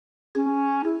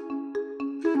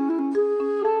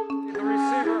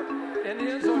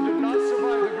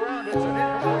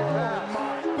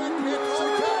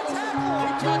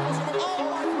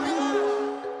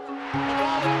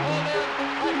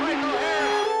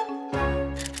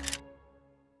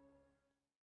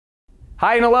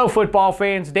Hi and hello, football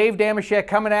fans. Dave Dameshek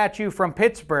coming at you from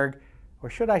Pittsburgh, or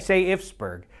should I say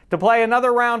Ifsburgh, to play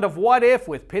another round of What If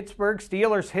with Pittsburgh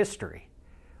Steelers history.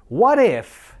 What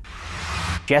if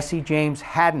Jesse James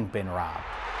hadn't been robbed?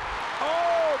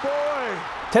 Oh,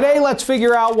 boy! Today, let's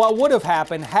figure out what would have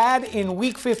happened had in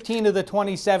Week 15 of the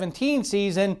 2017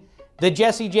 season, the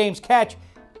Jesse James catch,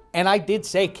 and I did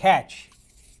say catch,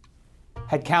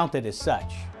 had counted as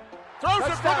such. Throws it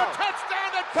for the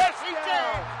touchdown to Jesse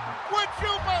James! Would you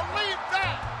believe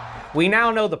that? We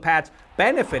now know the Pats,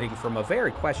 benefiting from a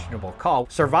very questionable call,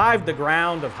 survived the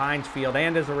ground of Heinz Field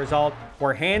and as a result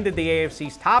were handed the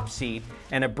AFC's top seed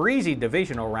and a breezy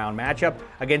divisional round matchup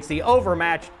against the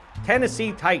overmatched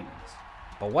Tennessee Titans.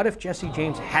 But what if Jesse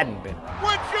James hadn't been?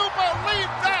 Would you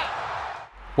believe that?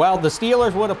 Well, the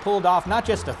Steelers would have pulled off not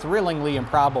just a thrillingly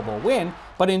improbable win,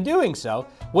 but in doing so,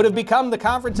 would have become the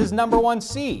conference's #1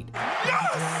 seed.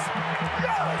 Yes!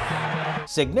 Yes!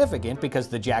 Significant because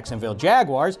the Jacksonville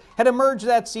Jaguars had emerged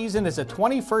that season as a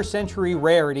 21st century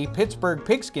rarity Pittsburgh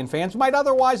pigskin fans might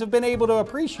otherwise have been able to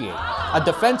appreciate, a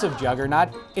defensive juggernaut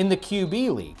in the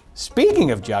QB league.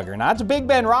 Speaking of juggernauts, Big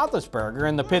Ben Roethlisberger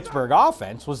and the Pittsburgh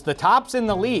offense was the tops in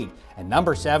the league, and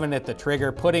number 7 at the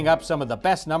trigger, putting up some of the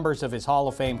best numbers of his Hall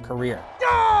of Fame career.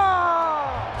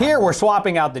 Here we're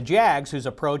swapping out the Jags, whose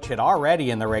approach had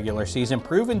already in the regular season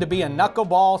proven to be a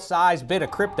knuckleball-sized bit of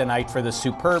kryptonite for the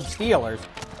superb Steelers,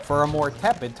 for a more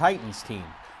tepid Titans team.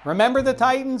 Remember the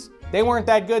Titans? They weren't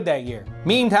that good that year.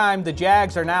 Meantime, the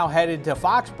Jags are now headed to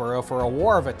Foxborough for a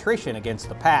war of attrition against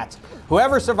the Pats.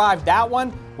 Whoever survived that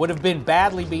one would have been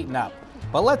badly beaten up.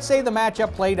 But let's say the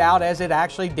matchup played out as it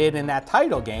actually did in that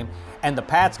title game, and the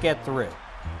Pats get through.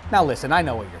 Now listen, I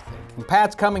know what you're thinking.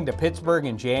 Pats coming to Pittsburgh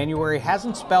in January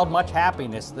hasn't spelled much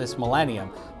happiness this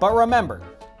millennium, but remember,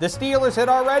 the Steelers had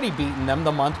already beaten them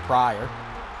the month prior.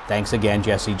 Thanks again,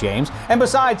 Jesse James. And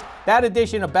besides, that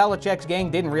edition of Belichick's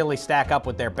gang didn't really stack up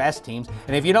with their best teams,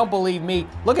 and if you don't believe me,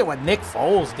 look at what Nick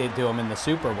Foles did to him in the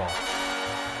Super Bowl.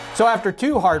 So after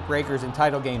 2 heartbreakers in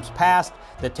title games past,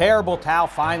 the terrible Tau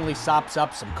finally sops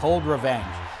up some cold revenge.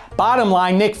 Bottom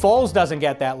line, Nick Foles doesn't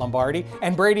get that Lombardi,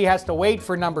 and Brady has to wait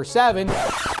for number 7,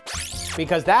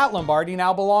 because that Lombardi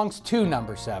now belongs to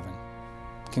number 7.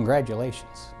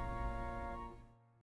 Congratulations.